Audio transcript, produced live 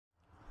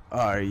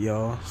Alright,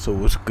 y'all, so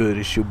what's good?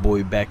 It's your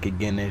boy back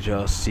again, as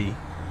y'all see.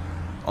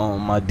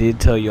 I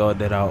did tell y'all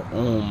that I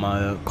own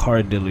my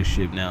car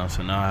dealership now,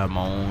 so now I have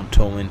my own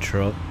towing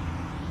truck.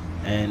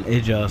 And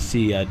as y'all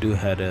see, I do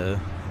have a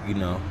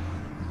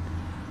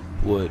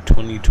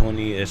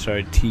 2020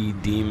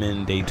 SRT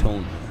Demon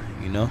Daytona,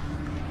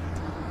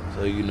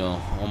 so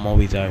I'm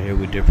always out here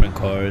with different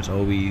cars,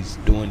 always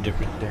doing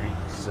different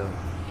things. So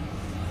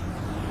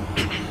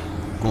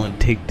I'm going to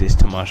take this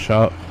to my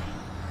shop,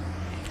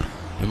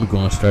 and we're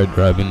going to start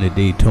driving the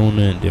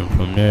Daytona, and then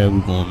from there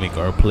we're going to make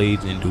our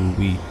plays and do what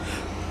we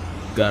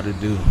gotta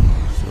do.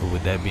 So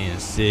with that being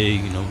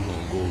said, we're going to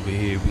go over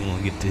here, we're going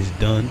to get this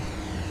done.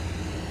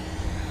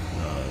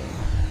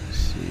 Let's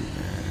see,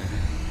 man.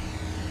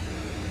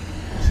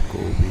 Let's go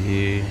over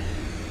here.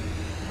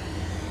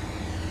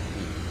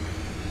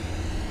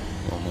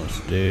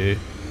 Almost there.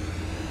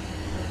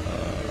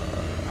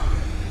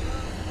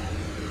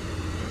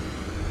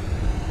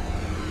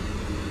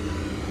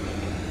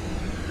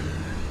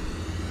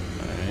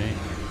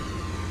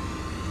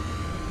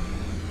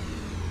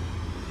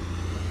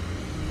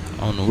 I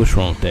don't know what's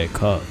wrong with that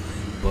cop.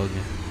 He's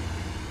bugging.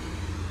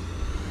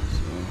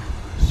 So,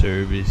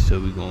 service. So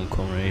we're gonna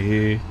come right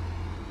here.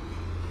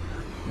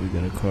 We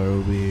got a car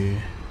over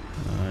here.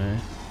 Alright.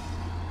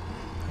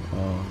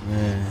 Oh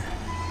man.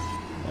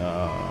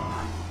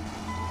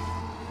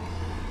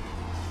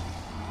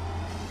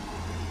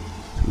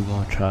 So we're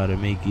gonna try to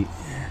make it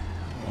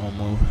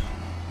almost.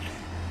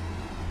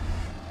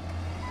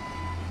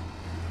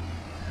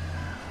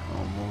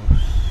 Alright,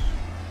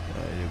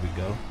 there we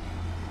go.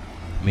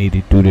 Made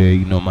it through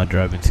there, my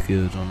driving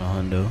skills on the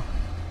Honda.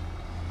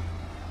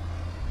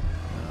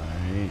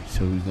 Alright,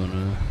 so we're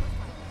gonna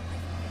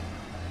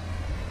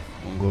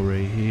go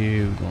right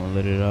here, we're gonna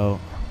let it out.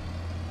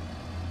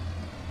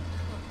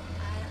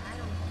 I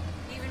don't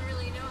even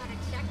really know how to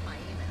check my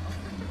email.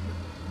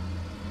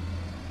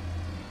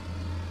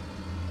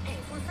 Hey,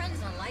 if we're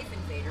friends on Life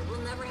Invader, we'll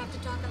never have to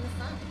talk on the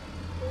phone.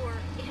 Or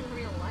in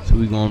real life. So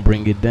we're gonna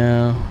bring it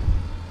down.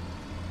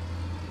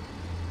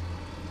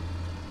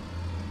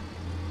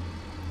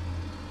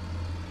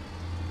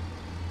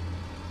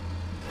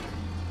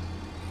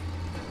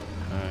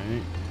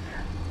 Alright,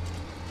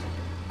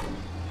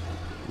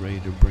 ready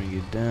to bring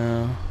it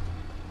down.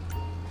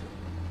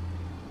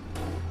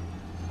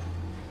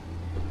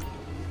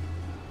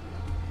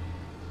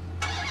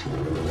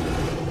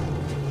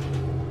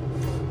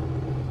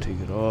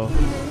 Take it off.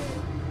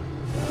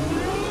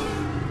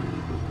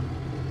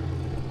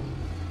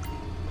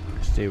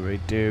 Stay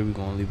right there. We're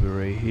gonna leave it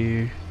right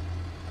here.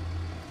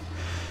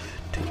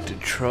 Take the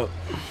truck.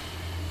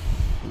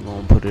 We're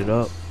gonna put it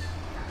up.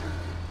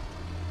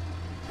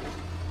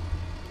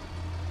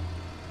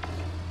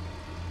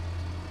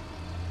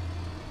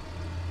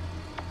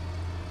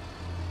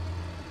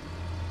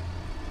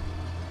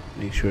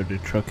 Make sure the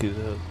truck is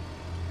up.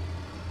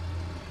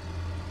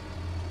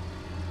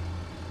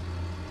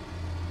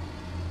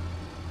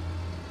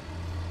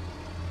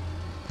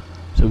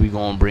 So we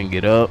gonna bring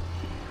it up,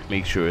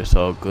 make sure it's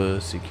all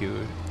good,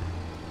 secure.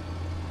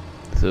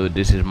 So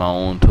this is my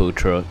own tow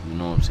truck, you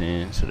know what I'm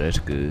saying? So that's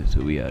good.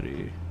 So we out of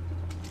here.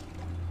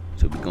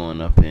 So we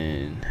going up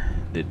in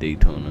the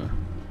Daytona.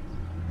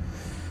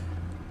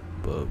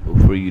 But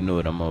before you know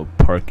it, I'm gonna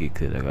park it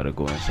because I gotta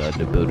go inside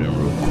the building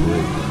real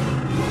quick.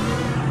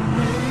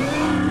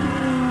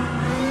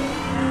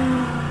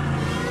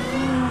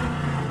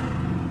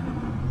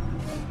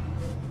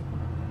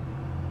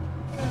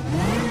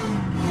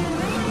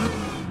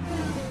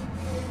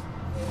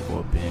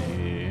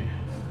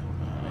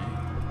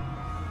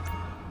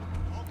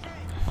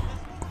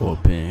 Go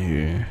up in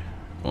here.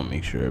 Gonna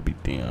make sure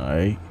everything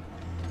alright.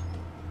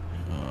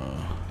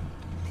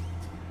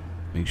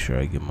 Make sure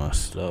I get my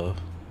stuff.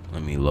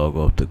 Let me log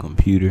off the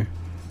computer.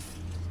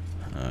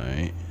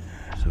 Alright.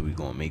 So we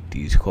gonna make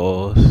these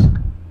calls.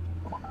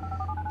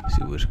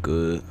 See what's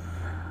good.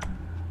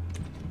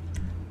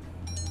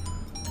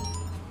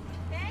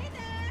 Hey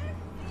there.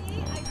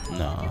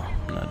 Nah,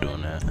 I'm not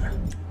doing that.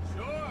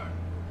 Sure.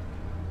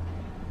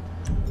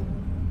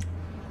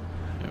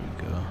 There we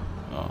go.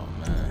 Oh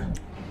man.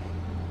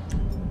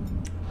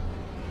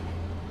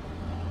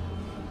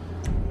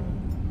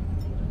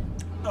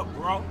 What's up,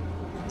 bro?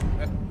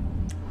 Yeah,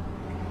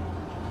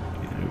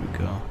 there we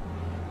go.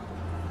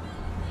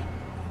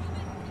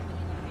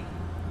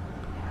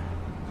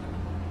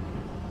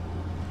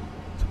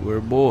 So where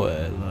boy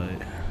at?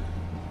 Like,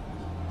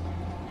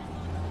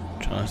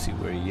 trying to see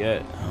where he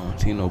at. I don't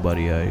see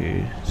nobody out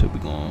here. So we're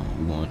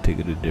gonna take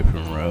it a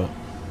different route.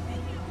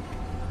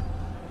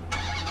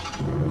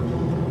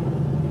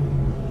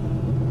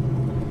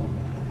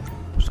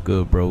 What's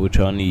good, bro? What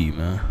y'all need,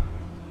 man?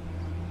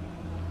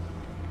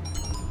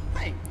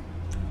 Hey,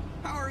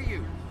 how are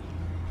you?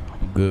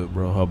 I'm good,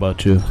 bro. How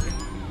about you?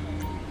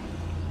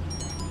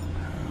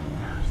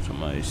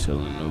 Somebody's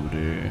selling over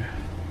there.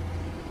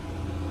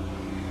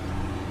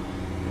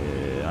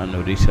 Yeah, I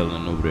know they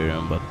selling over there.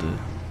 I'm about to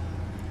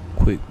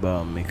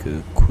make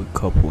a quick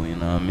couple, you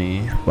know what I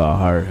mean? About to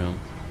hire him.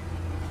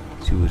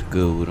 See what's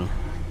good with him.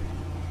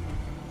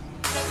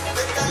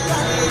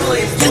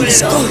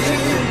 youngest GOOO,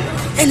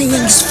 and the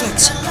youngest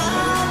flex.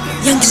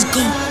 Youngest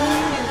GOOO,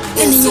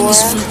 and the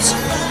youngest flex.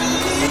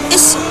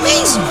 It's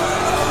amazing.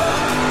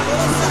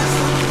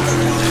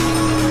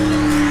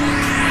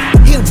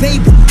 Here,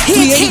 baby.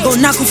 380 go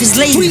knock off his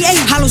lady.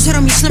 Hollows hit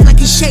on me slim like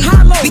he's shady.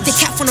 Beat the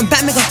cat from the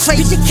back, make her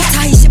crazy.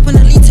 How he sippin'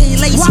 the lean till he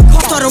lazy.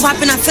 Started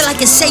rapping, I feel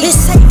like it's safe.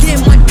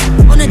 Getting money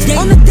on a day.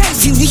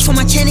 If you reach for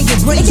my chain and get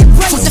brazy.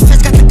 Fuck the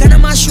fence, got the gun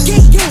in my shoe.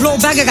 Little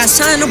bag, I got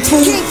sign to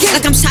prove.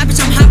 Like I'm savage,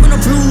 I'm hopping the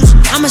blues.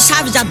 I'm a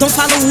savage, I don't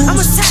follow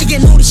rules. She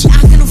get noticed, she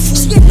acting a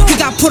fool. He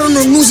got put on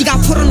the news, he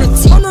got put on the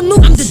team.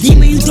 I'm the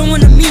demon, you don't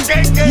wanna meet. Move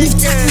tight,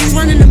 you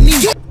running to me.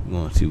 We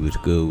gonna see what's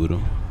good with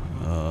him.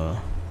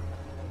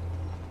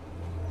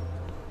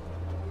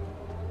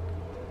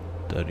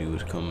 Thought he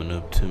was coming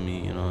up to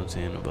me, you know what I'm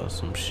saying, about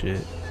some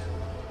shit.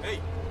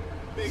 Hey,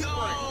 big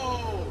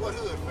what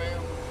hood,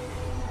 fam?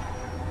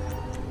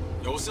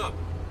 Yo, what's up?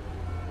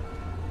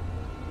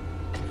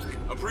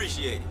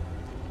 Appreciate it.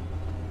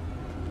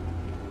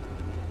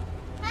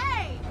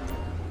 Hey!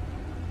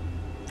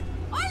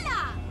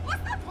 Hola!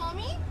 What's up,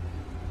 homie?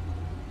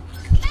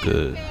 It's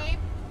good. Babe.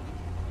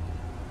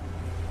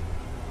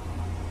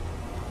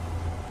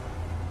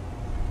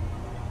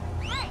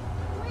 Hey,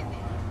 who is it?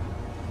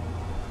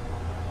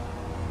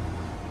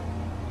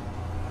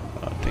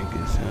 I think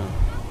it's him.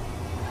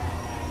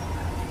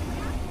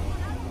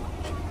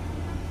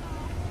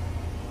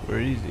 Where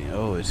is he?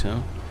 Oh, it's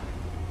him.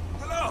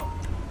 Hello.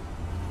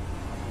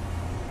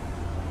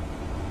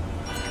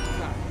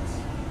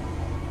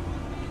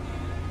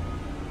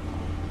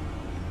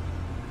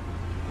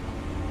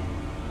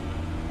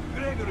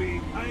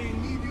 Gregory, I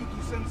need you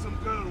to send some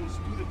girls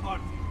to the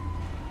party.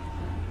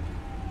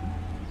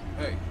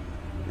 Hey,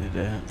 Is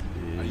that?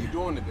 how you Yeah.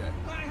 doing today?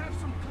 I have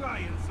some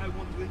clients I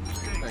want to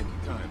entertain. Thank you,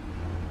 kind.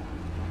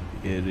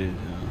 Yeah, it is.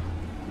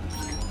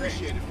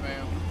 Appreciate it,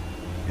 fam.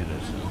 Yeah,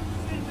 that's him.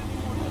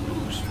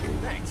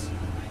 Thanks.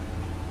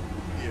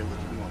 Yeah, what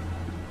you want?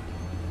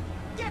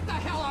 Get the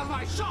hell out of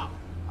my shop!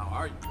 How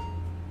are you?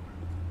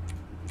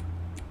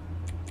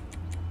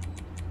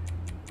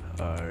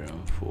 Alright,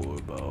 I'm for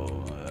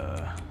about,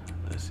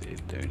 let's say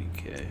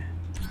 30K.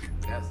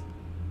 Yes.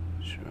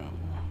 Sure,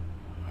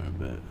 I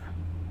bet.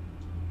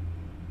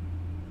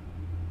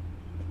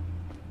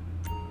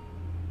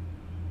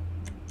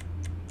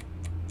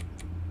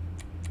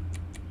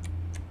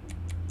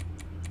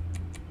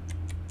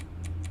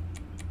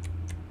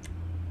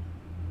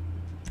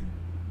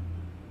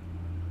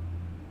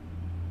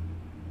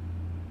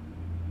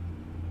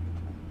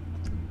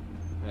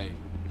 Hey.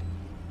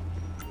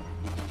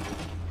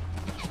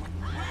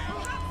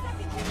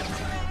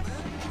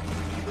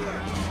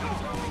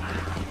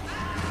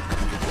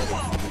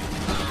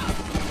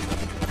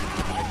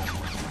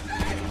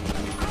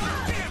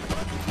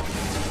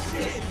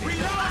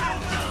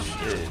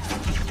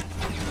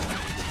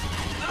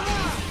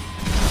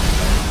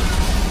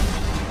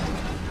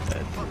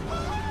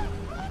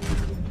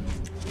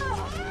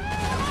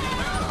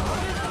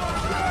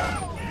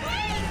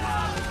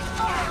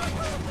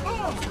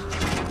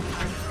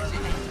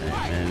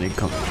 Man, they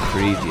come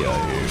crazy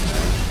out here,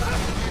 man.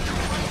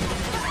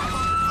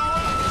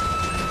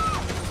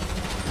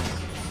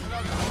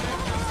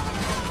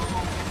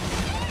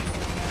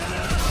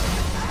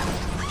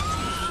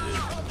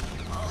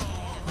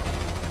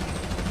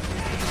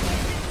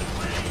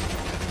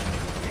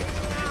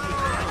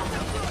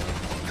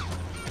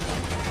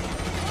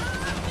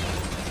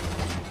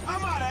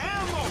 I'm out of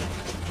ammo!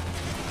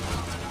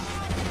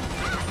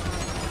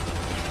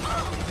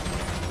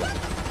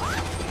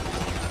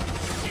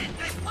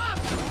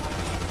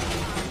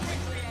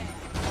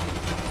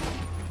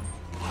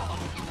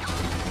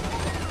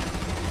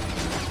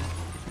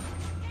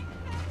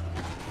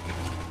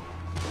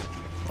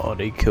 Oh,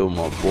 they killed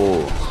my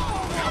bull.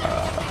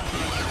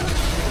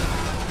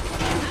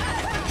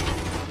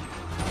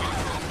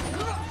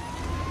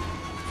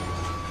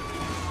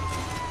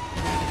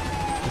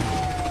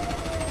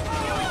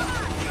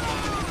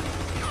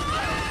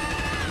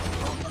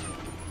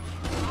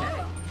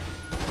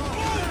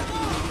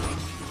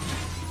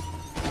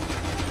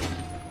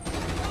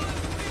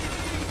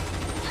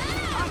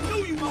 I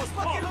knew you was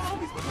fucking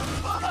homies!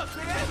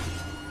 Fuck, man!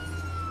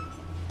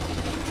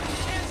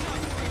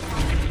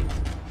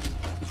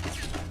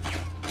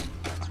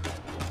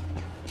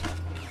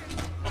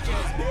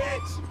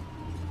 Bitch!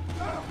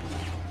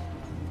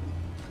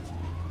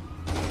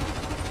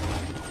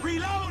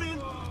 Reloading!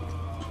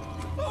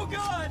 Oh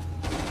god!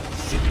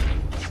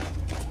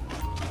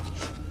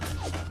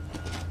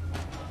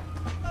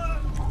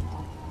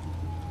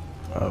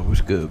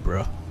 What's good,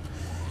 bro?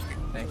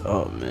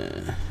 Oh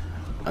man,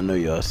 I know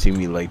y'all see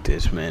me like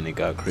this, man. It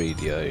got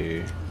crazy out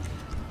here.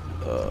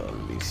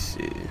 Let me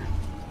see.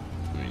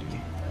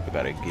 I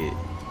gotta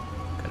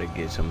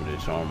get some of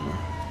this armor,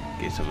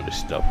 get some of this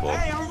stuff off.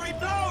 Hey, I'm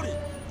reloading!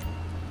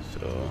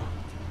 So,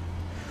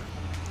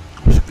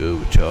 what's good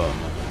with y'all,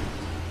 man?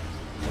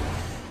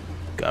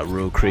 Got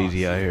real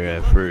crazy out here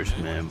at first,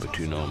 man, but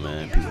you know,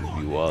 man, people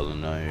be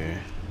wildin' out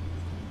here.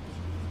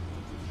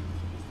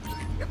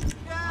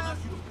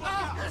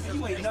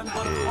 You ain't nothing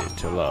but a Yeah,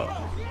 chill out.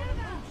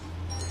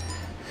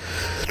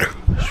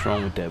 What's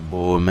wrong with that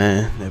boy,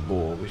 man? That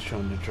boy always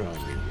trying to try me.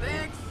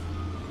 Thanks.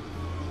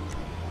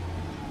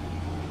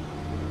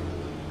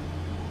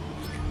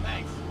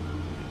 Thanks.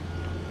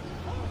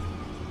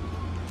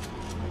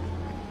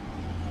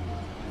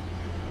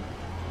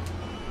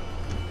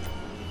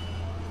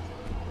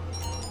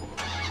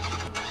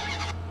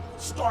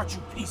 start,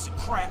 you piece of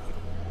crap.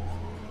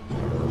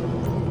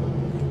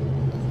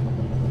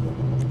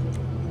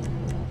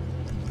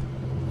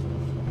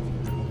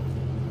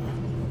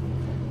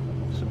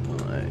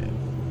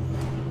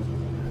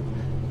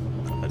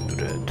 I do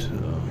that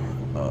too.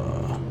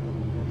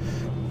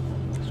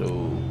 So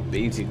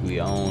basically,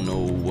 I don't know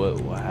what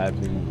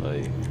happened.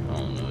 Like, I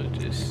don't know. It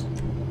just.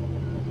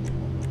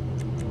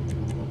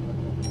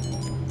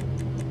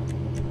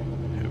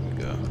 Here we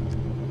go.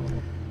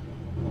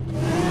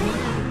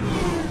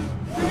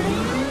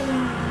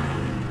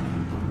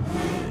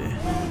 Yeah.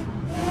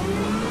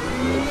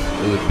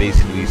 It was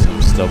basically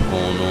some stuff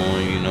going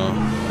on, you know,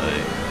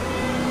 like.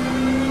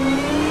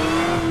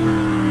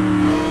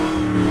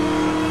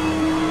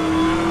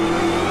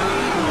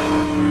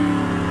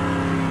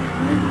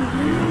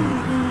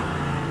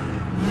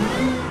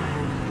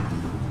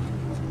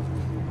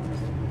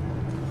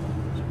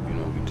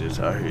 Just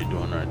out here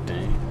doing our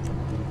thing.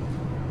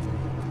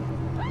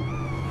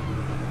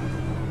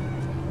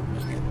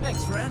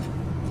 Thanks, friend.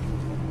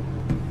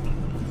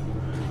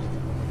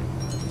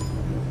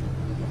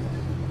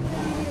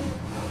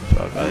 So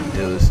I gotta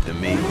do this to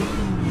me.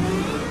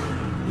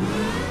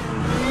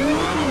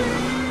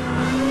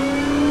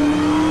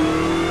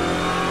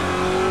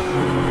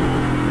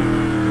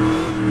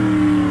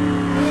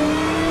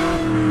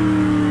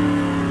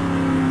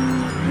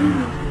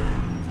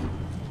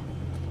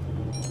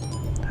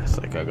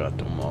 I got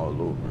them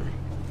all over.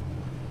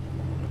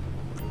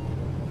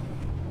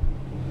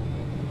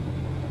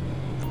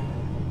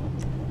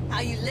 How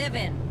you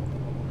living?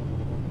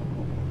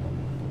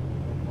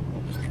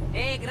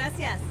 Hey,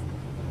 gracias.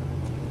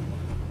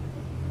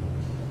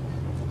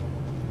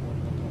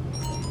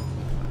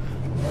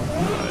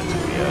 Alright, so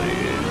we out of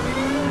here.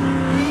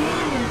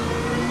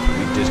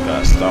 We just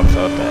got stops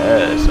out the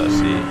ass, I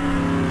see.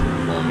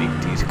 We're gonna make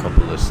these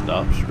couple of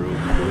stops real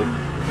quick.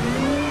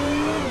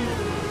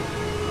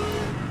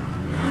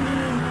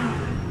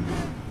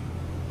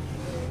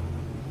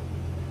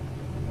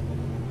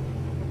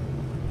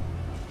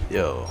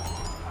 Yo,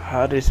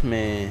 how this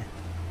man?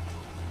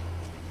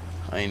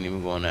 I ain't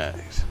even gonna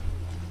ask.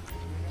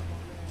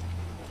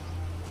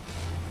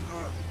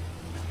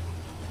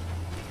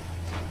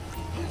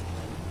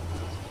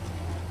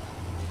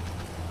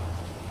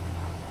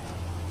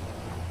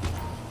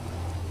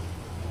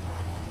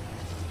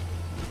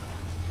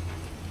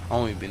 I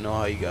don't even know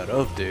how he got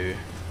up there.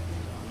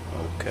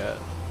 Okay.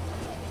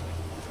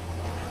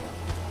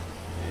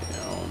 Yeah,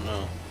 I don't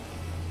know.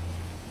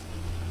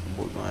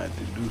 We're gonna have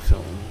to do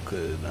something,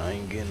 cause I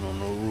ain't getting on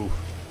no roof.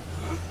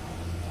 I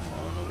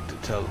don't know what to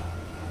tell him.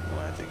 We're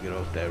gonna have to get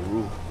off that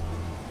roof.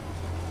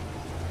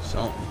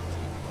 Something.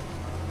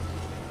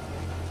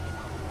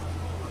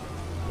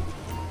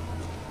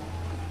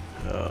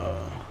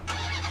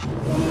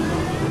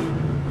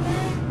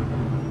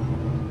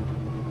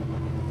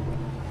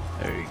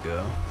 There you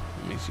go.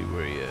 Let me see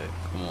where he at.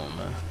 Come on,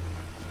 man.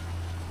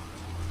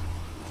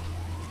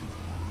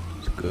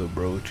 It's good,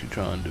 bro. What you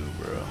trying to do,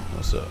 bro?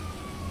 What's up?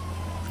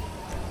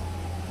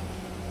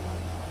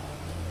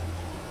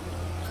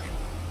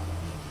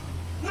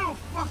 No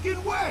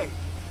fucking way!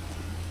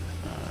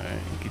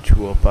 Alright, get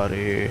you up out of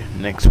here.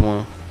 Next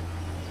one.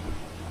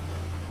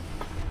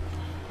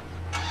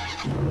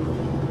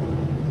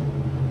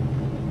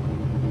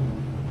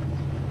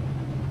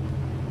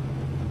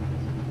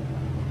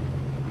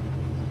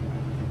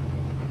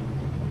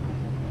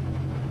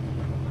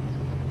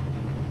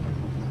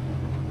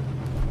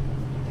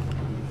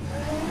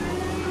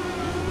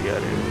 Get out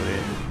of here with it.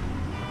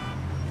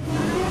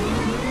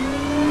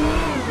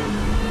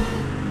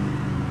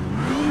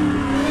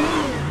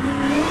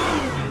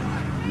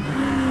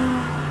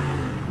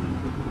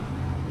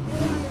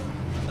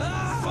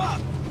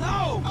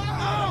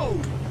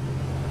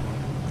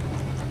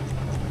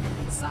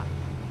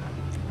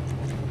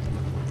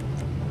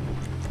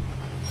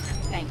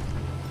 Thanks.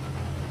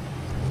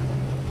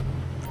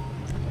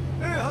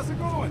 Hey, how's it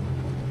going?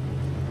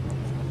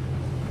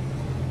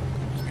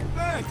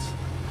 Thanks.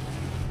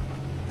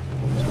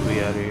 So we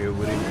out of here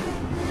with it.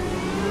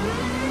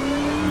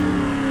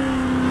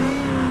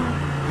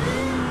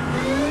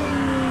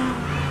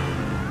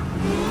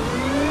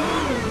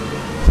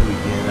 So we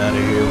getting out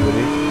of here with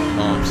it. You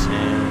know what I'm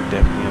saying?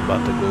 Definitely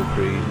about to go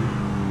crazy.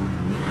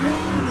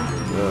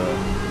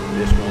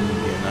 This one we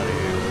getting out of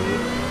here with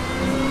it.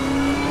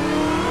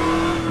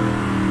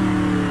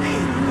 Hey,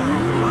 you got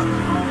all the luck,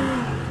 you know?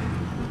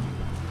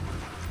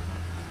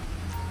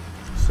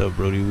 What's up,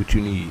 Brody? What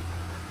you need?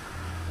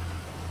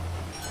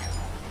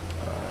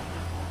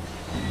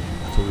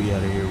 So we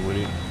out of here with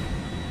it.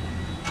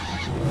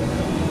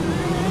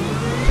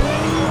 So I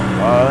ain't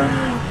gonna lie,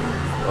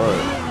 but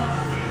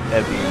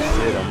That being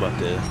said, I'm about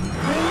to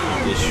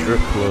hit this strip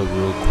club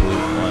real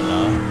quick. Why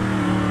not?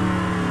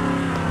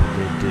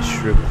 Hit this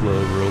strip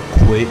club real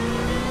quick.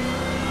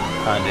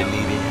 Kinda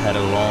needed. Had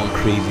a long,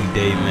 crazy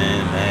day,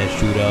 man. Mad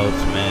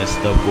shootouts, mad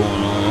stuff going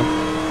on.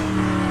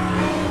 You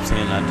know what I'm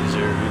saying? I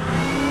deserve it.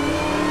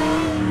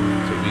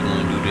 So we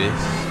gonna do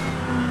this.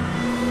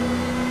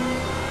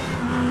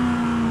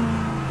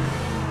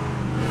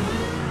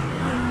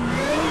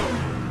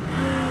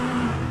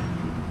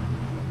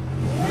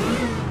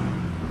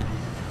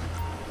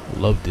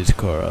 Love this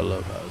car. I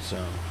love how it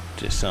sounds.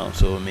 Just sounds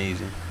so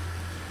amazing.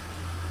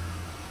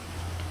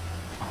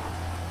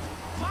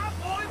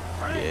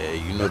 Yeah,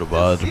 you know the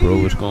vibes, bro.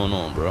 What's going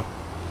on, bro?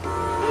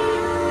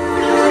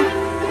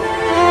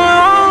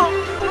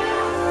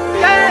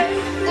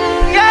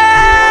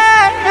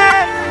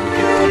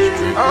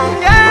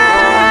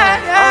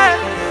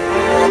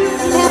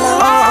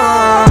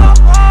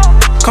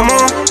 Come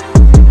on.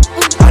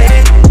 Oh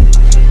yeah.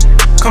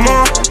 Come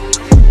on.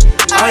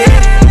 Oh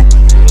yeah.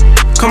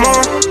 Come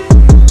on.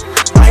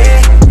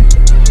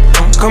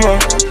 Come on.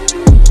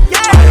 Yeah.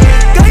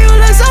 Girl, you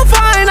look so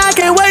fine, I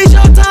can't waste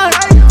your time.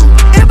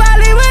 If I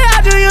leave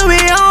without you, you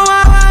be on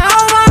my mind,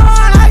 on my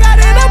mind. I got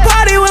in a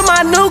party with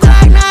my new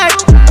Glock 9.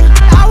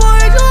 I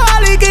want you,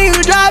 Holly, can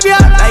you drop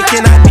your line? Like,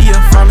 can I be a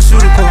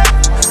pharmaceutical?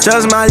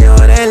 Just my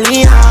lord and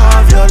lean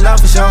off your love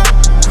for sure.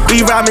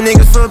 We robbing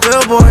niggas for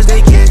billboards,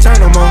 they can't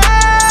turn them on.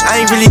 I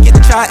ain't really get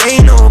to try,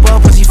 ain't no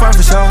but pussy fun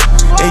for sure.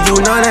 And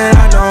you know that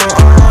I know.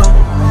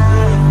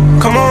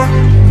 Come on.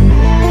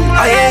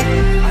 Oh yeah.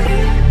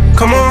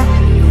 Come on,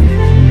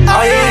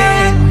 oh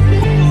yeah,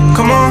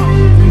 come on,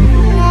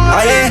 oh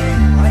yeah,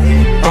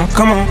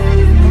 come on, oh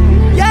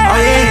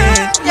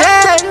yeah,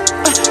 yeah.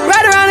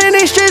 Right around in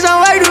these streets, I'm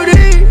way too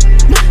deep.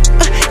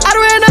 I done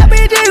ran up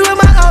BGs with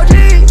my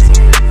OGs.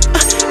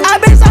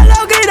 I been so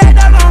low-key, they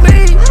done on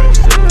me.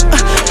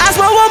 I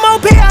smoke one more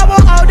P, I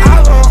want OD.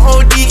 I want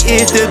OD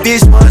if the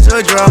bitch wants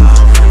a drug.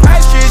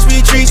 Right streets,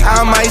 we treats,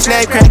 I might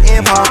snap, crack,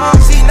 and pop.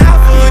 See, now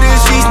for the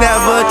streets,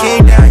 never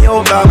came down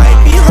your block. Might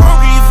be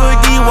hungry for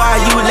D, why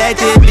you let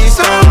that bitch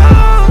go?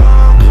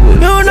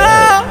 You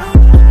know,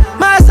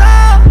 my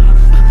soul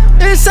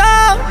is so.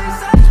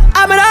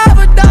 I've been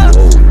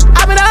overdosed,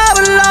 I've been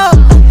overload.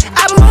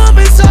 I've been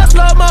moving so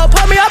slow-mo.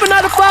 Put me up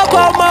another 4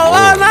 more.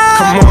 Oh no.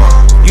 Come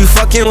on, you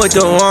fucking with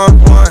the one.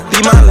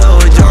 Be my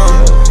little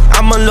John.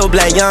 I'm a little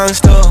black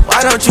youngster. Why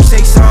don't you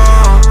say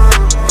song?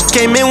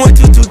 Came in with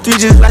 2, 2, 3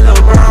 just like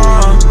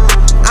LeBron.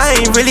 I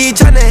ain't really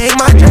tryna hate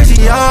my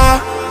jersey,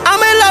 y'all.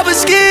 I'm in love with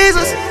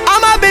skeezers. All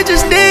my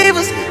bitches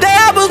divas. They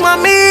all boost my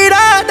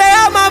meter. They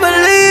all my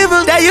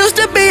believers. They used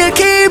to be a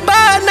keeper.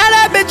 Now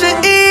that bitch a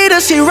eater.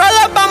 She roll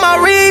up on my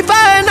reefer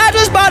and I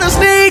just bought her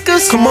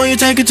sneakers. Come on, you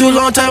take it too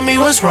long. Tell me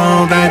what's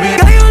wrong, baby.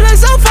 Girl, you look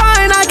so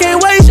fine. I can't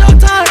waste your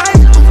time.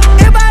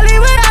 If I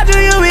leave without you,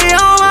 you be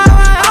on my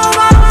mind, on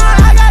my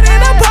mind. I got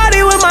in a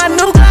party with my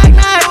new Glock 9.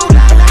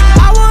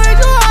 I want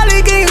you, Holly,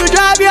 can you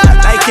drop your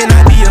line? Like, can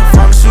I be a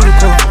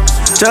pharmaceutical?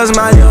 Just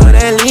my lord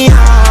and lean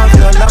off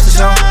your love for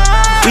sure.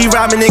 We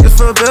robbing niggas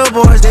for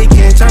billboards, they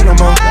can't turn them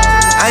on.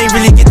 I ain't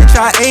really get to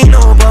try, ain't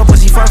no but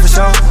pussy fun for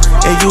sure.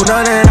 And you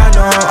know that I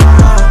know.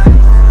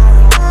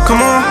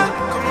 Come on,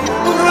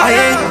 oh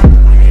yeah.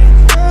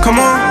 Come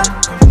on,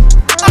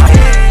 oh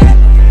yeah.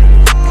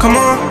 Come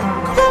on,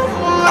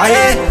 oh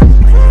yeah.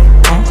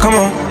 Come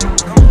on,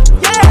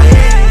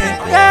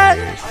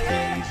 yeah.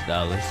 Spend these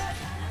dollars.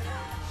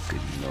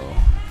 Cause you know,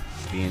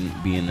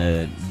 being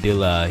a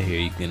dealer out here,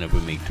 you can never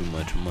make too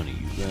much money.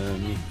 You feel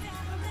me?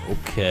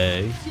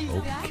 Okay.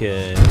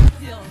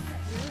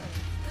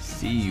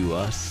 See you,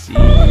 I see you.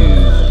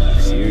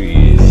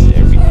 Serious,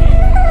 everything.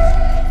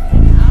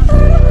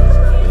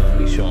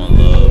 We showing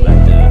love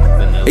at the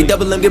vanilla. They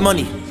double and get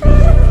money.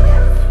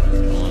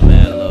 Showing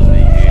mad love in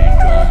here,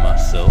 enjoying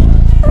myself.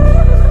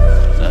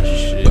 That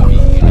should be,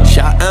 you know.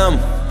 Shot M.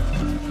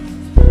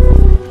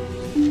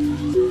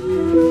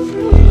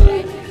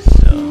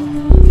 So,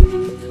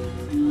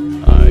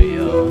 alright,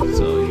 yo.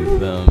 So you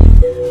feel me?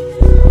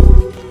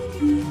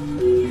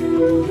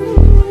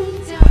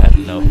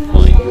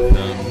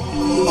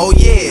 Oh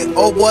yeah,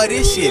 oh boy,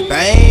 this shit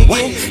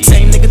bangin'.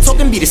 Same nigga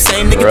talking, be the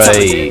same nigga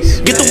talking.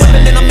 Get the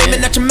weapon and I'm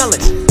aiming at your melon.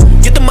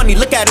 Get the money,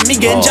 look at me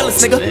getting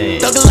jealous, nigga.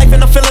 Thug life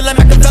and I'm feeling like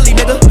Machiavelli,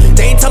 nigga.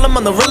 They ain't tell him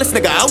I'm the realest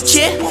nigga out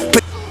here.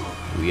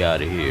 We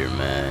out of here,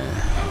 man.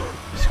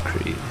 It's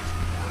crazy.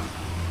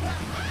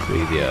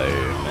 Crazy out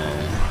here,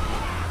 man.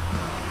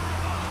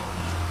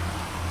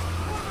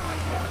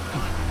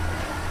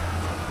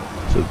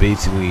 So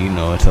basically, you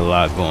know, it's a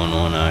lot going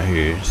on out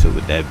here. So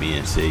with that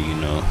being said, you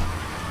know,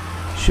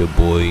 it's your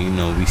boy, you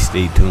know, we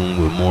stay tuned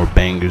with more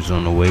bangers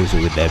on the way. So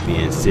with that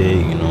being said,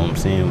 you know what I'm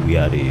saying, we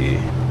out of here.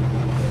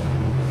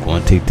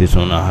 Gonna take this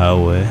on the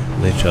highway,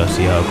 let y'all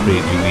see how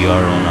crazy we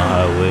are on the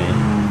highway.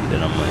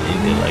 Then I'm gonna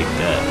end it like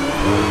that.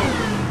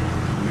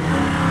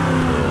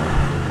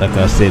 So, like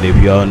I said, if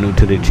y'all new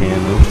to the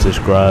channel,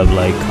 subscribe,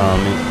 like,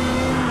 comment.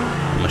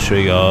 I'm gonna show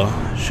y'all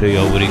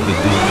what it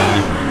could do,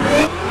 man.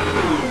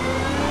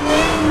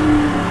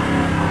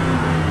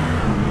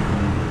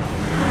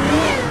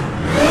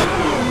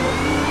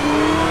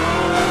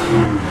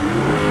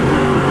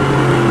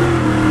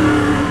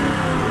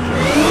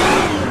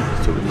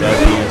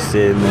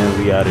 said, man,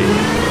 we out of here.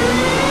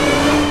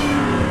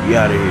 We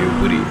out of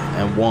here with it.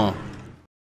 And one.